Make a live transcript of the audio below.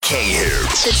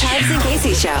K-Hits. The Chubbs and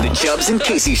Kacy Show. The Chubbs and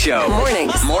Kacy Show.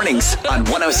 Mornings on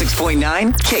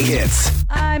 106.9 K-Hits.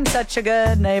 I'm such a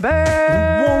good neighbor.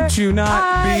 Won't you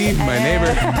not be my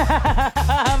neighbor?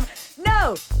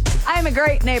 No, I'm a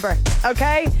great neighbor,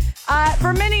 okay?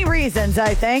 For many reasons,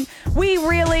 I think. We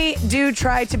really do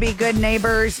try to be good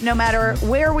neighbors no matter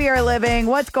where we are living,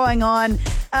 what's going on.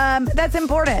 That's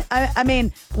important. I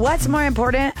mean, what's more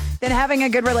important than having a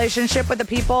good relationship with the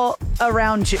people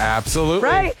around you? Absolutely.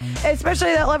 Right?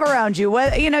 Especially that live around you.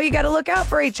 You got to look out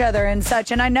for each other and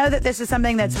such. And I know that this is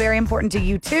something that's very important to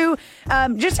you, too.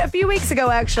 Just a few weeks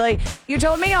ago, actually, you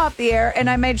told me off the air, and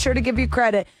I made sure to give you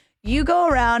credit. You go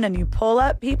around and you pull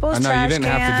up people's trash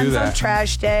cans on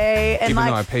trash day. And even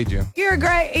though I paid you. You're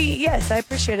great. Yes, I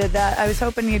appreciated that. I was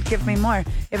hoping you'd give me more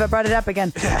if I brought it up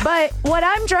again. But what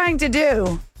I'm trying to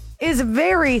do is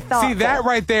very thoughtful. See, that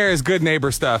right there is good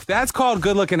neighbor stuff. That's called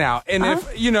good looking out. And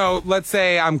if, let's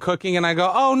say I'm cooking and I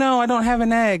go, oh, no, I don't have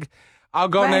an egg. I'll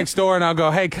go next door and I'll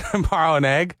go, hey, can I borrow an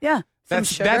egg? Yeah.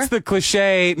 That's the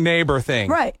cliche neighbor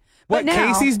thing. Right. What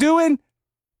Kacy's doing?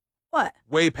 What?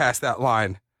 Way past that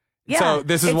line. Yeah, so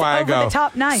this is why I go.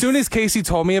 Nice. As soon as Kacy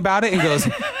told me about it and goes,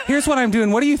 here's what I'm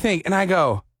doing. What do you think? And I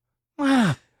go,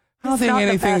 wow, I don't think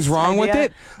anything's wrong with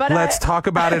it. But let's talk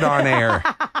about it on air.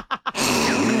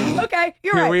 Okay,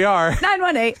 you're right. Here we are.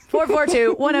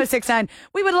 918-442-1069.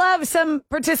 We would love some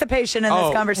participation in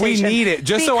this conversation. We need it,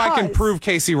 just so I can prove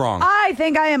Kacy wrong. I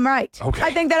think I am right. Okay.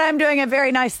 I think that I'm doing a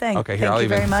very nice thing. Okay, here, Thank I'll you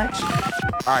very much.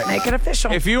 All right. Make it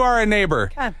official. If you are a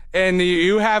neighbor and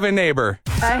you have a neighbor,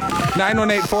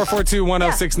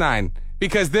 918-442-1069.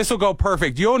 Because this will go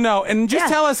perfect. You'll know. And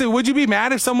just tell us, would you be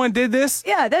mad if someone did this?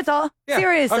 Yeah, that's all. Yeah.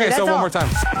 Seriously, okay, that's so all. one more time.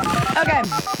 Okay.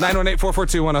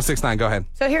 918-442-1069. Go ahead.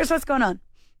 So here's what's going on.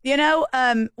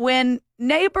 When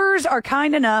neighbors are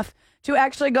kind enough to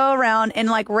actually go around and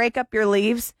rake up your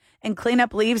leaves and clean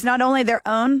up leaves, not only their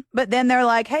own, but then they're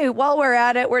like, hey, while we're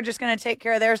at it, we're just going to take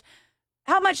care of theirs.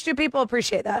 How much do people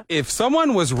appreciate that? If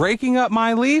someone was raking up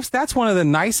my leaves, that's one of the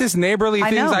nicest neighborly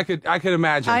things I could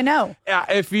imagine. I know.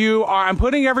 If you are, I'm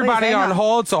putting everybody on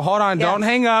hold, so hold on, don't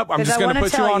hang up. I'm just going to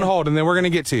put you on hold, and then we're going to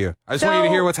get to you. I just want you to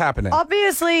hear what's happening.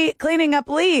 Obviously, cleaning up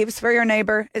leaves for your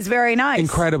neighbor is very nice.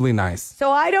 Incredibly nice. So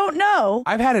I don't know.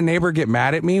 I've had a neighbor get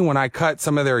mad at me when I cut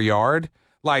some of their yard.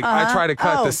 I try to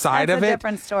cut the side of it. That's a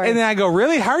different story. And then I go,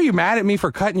 really? How are you mad at me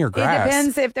for cutting your grass? It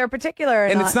depends if they're particular or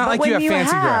not. And it's not like you have fancy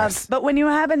grass. But when you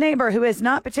have a neighbor who is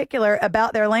not particular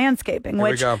about their landscaping,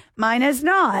 which mine is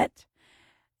not,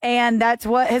 and that's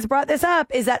what has brought this up,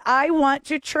 is that I want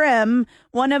to trim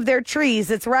one of their trees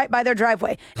that's right by their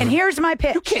driveway. And here's my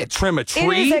pitch. You can't trim a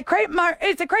tree.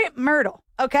 It's a crepe myrtle.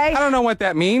 Okay. I don't know what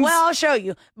that means. Well, I'll show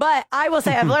you. But I will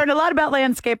say I've learned a lot about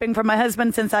landscaping from my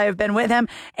husband since I have been with him.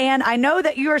 And I know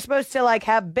that you are supposed to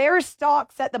have bare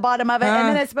stalks at the bottom of it, and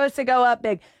then it's supposed to go up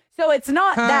big. So it's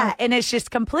not that, and it's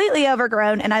just completely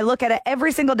overgrown, and I look at it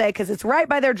every single day because it's right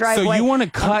by their driveway. So you want to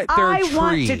cut their tree. I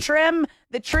want to trim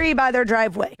the tree by their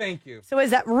driveway. Thank you. So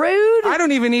is that rude? I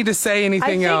don't even need to say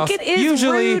anything else. I think it is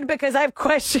rude because I've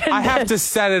questioned I have to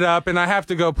set it up, and I have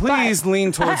to go, please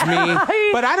lean towards me.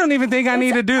 But I don't even think I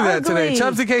need to do that today.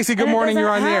 Chubbs and Kacy, good morning. You're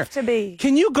on the air. To be.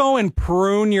 Can you go and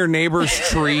prune your neighbor's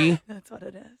tree? That's what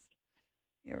it is.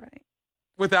 You're right.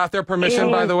 Without their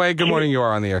permission, by the way. Good morning. You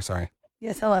are on the air. Sorry.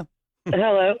 Yes, hello.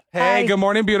 Hello. Hey, good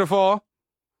morning, beautiful.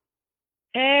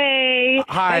 Hey.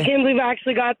 Hi. I can't believe I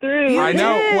actually got through. I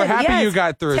know. We're happy you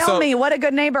got through. Tell me what a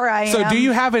good neighbor I am. So do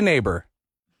you have a neighbor?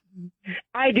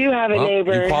 I do have a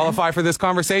neighbor. You qualify for this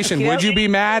conversation. Would you be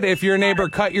mad if your neighbor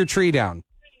cut your tree down?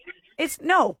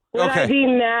 No. Would I be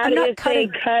mad if they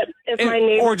cut, if my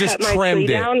neighbor or just cut my tree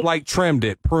down? trimmed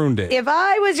it, pruned it? If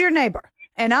I was your neighbor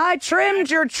and I trimmed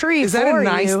your tree is that a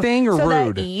nice thing or so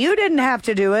rude? That you didn't have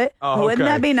to do it. Wouldn't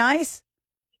that be nice?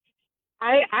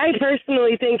 I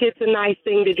personally think it's a nice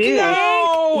thing to do.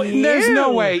 No, there's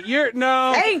no way.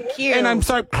 Thank you. And I'm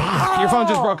sorry. Your phone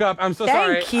just broke up. I'm so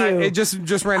sorry. Thank you. It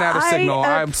just ran out of signal.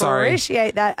 I'm sorry. I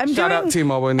appreciate that. Shout out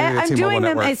T-Mobile and the I'm T-Mobile doing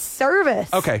network. them a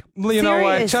service. Okay. You know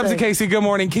what? Chubbs and Kacy, good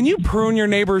morning. Can you prune your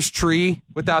neighbor's tree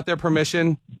without their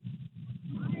permission?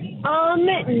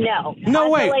 No. No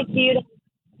way. You'd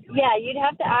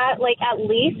have to at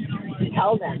least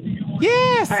tell them.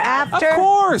 Yes, or after. Of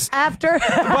course. After.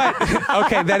 But,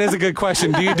 okay, that is a good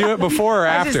question. Do you do it before or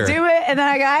after? I just do it, and then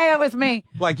I go, hey, it was me.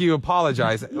 Like you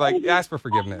apologize. Like, ask for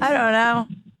forgiveness. I don't know.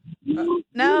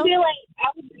 No?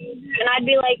 I'd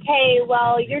be like, hey,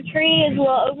 well, your tree is a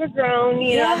little overgrown.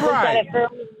 You know, right. it for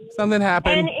Something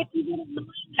happened. And if you didn't mind,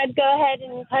 I'd go ahead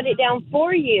and cut it down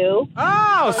for you.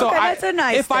 Oh, so Okay, that's a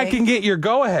nice if I thing. can get your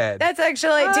go-ahead. That's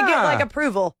actually to get like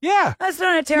approval. Yeah. That's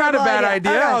not a terrible Not a bad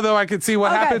idea, Okay. although I could see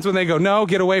what Okay. happens when they go, no,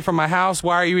 get away from my house.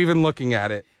 Why are you even looking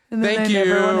at it? And then Thank they you.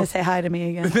 never want to say hi to me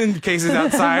again. Then Casey's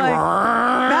outside.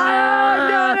 I'm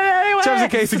doing it anyway. Chubbs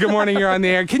and Kacy, good morning. You're on the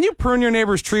air. Can you prune your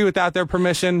neighbor's tree without their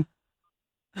permission?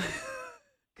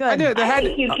 Good. I do. There I had-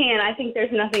 think you can. I think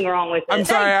there's nothing wrong with it. I'm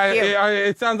sorry. Thank you.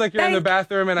 It sounds like you're in the Thank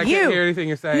bathroom and I you. can't hear anything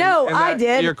you're saying. No, and I that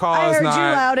did. Your call I is heard not. you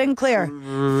loud and clear.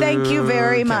 Thank you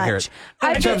very Can't hear much. it.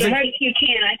 I Yes, Chubbs and- you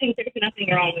can. I think there's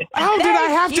nothing wrong with it. How did I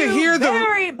have to Thank hear you the?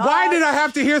 very Why did much. I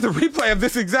have to hear the replay of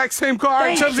this exact same call? All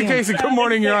right, Thank Chubbs and you. Kacy, good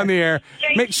morning. You're on the air.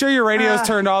 Make sure your radio's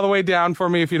turned all the way down for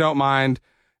me if you don't mind.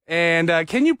 And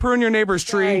can you prune your neighbor's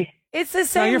tree? It's the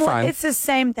same. you're fine. It's the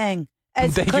same thing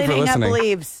as Thank you for cleaning up listening.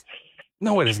 leaves.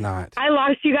 No, it is not. I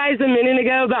lost you guys a minute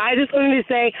ago, but I just wanted to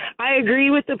say I agree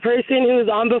with the person who was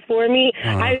on before me.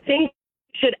 I think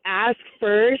you should ask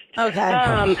first.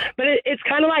 Okay. But it's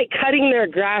kind of like cutting their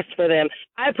grass for them.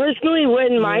 I personally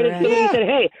wouldn't mind if somebody Yeah. said,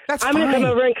 hey, That's I'm going to fine.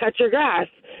 come over and cut your grass.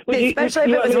 Especially if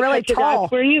you it want was me to really cut your grass tall.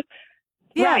 for you?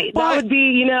 Yeah, Right. but- That would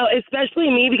be, especially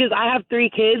me because I have 3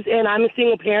 kids and I'm a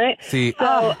single parent. See,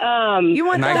 So, You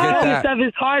want And the I get help. that kind that. of stuff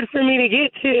is hard for me to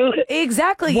get to.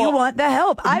 Exactly. You Well- want the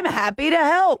help. I'm happy to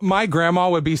help. my grandma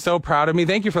would be so proud of me.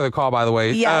 Thank you for the call, by the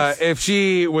way. Yes. If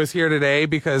she was here today,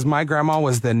 because my grandma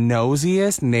was the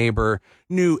nosiest neighbor,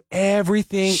 knew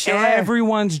everything, Sure.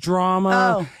 everyone's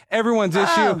drama, Oh. everyone's Oh.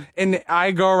 issue. And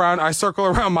I circle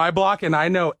around my block and I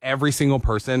know every single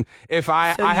person. If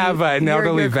I So have an you're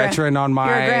elderly your veteran on my...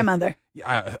 Your grandmother.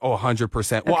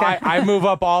 100%. Well, Okay. I move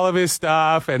up all of his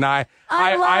stuff and I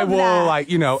love will that.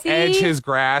 See? edge his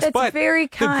grass. That's but very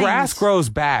the grass kind. grows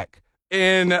back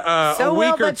in So a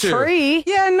will week the or two. tree.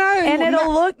 Yeah, no. And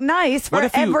it'll look nice for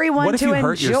everyone what if to you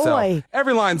hurt enjoy. yourself?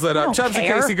 Every line's lit I up. don't Chubbs and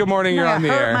care. Kacy, good morning. You're I'm on the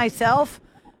gonna hurt air. myself.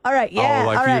 All right. Yeah.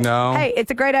 like all you right. know. Hey,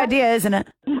 it's a great idea, isn't it?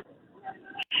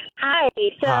 Hi.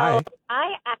 So Hi.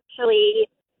 I actually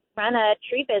run a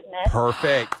tree business.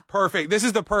 Perfect. This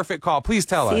is the perfect call. Please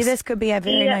tell us. See, this could be a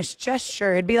very Yeah. nice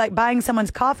gesture. It'd be like buying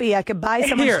someone's coffee. I could buy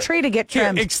someone's Here, tree to get here,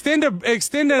 trimmed. extend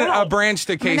a branch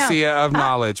to Casey of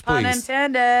knowledge, Pun please.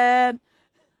 intended.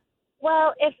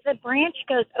 Well, if the branch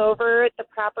goes over the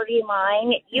property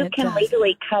line, you It can doesn't.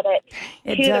 legally cut it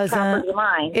It to doesn't. the property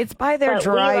line. It's by their But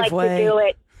driveway. we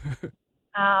like to do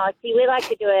it. We like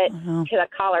to do it Uh-huh. to the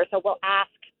collar. So we'll ask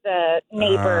the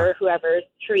neighbor, whoever's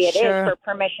tree it is, Sure. for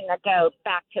permission to go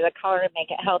back to the collar and make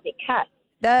it healthy cut.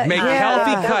 Make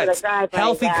healthy Go to the cuts. driveway,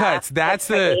 Healthy yeah. cuts. That's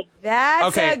the... pretty. That's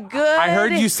Okay, a good I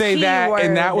heard you say that,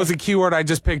 and that keyword. was a keyword I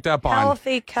just picked up on.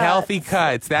 Healthy cuts. Healthy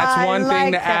cuts. That's I one thing like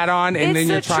to that. add on, and It's then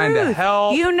you're the trying to truth.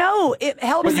 help. You know, it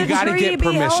helps But you the gotta tree get be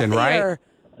permission, right? healthier.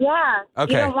 Yeah.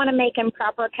 Okay. You don't want to make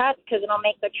improper cuts because it'll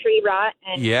make the tree rot.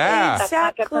 And Yeah. that's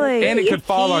not good for the Exactly. And it tree. could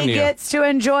fall he on you. gets to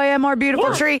enjoy a more beautiful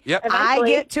Yeah. tree. Yep. I Eventually.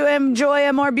 get to enjoy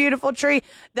a more beautiful tree.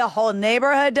 The whole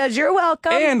neighborhood does. You're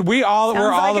welcome. And we're all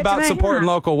like it to about me. supporting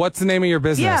local. What's the name of your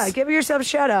business? yeah, give yourself a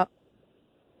shout out.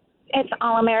 It's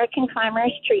All American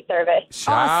Climbers Tree Service.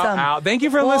 Shout Awesome. out. Thank you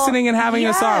for Well, listening and having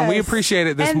us on. We yes. appreciate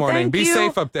it this And morning. thank Be you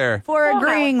safe up there. for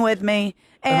agreeing with me.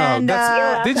 And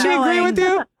Did she agree with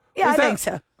you? Yeah, Is I think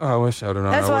so. Oh, I wish I would have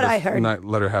known. That's what I would've heard. Not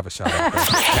let her have a shout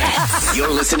out. You're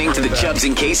listening to the Chubbs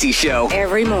and Kacy Show.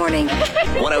 Every morning.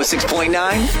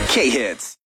 106.9 K-Hits.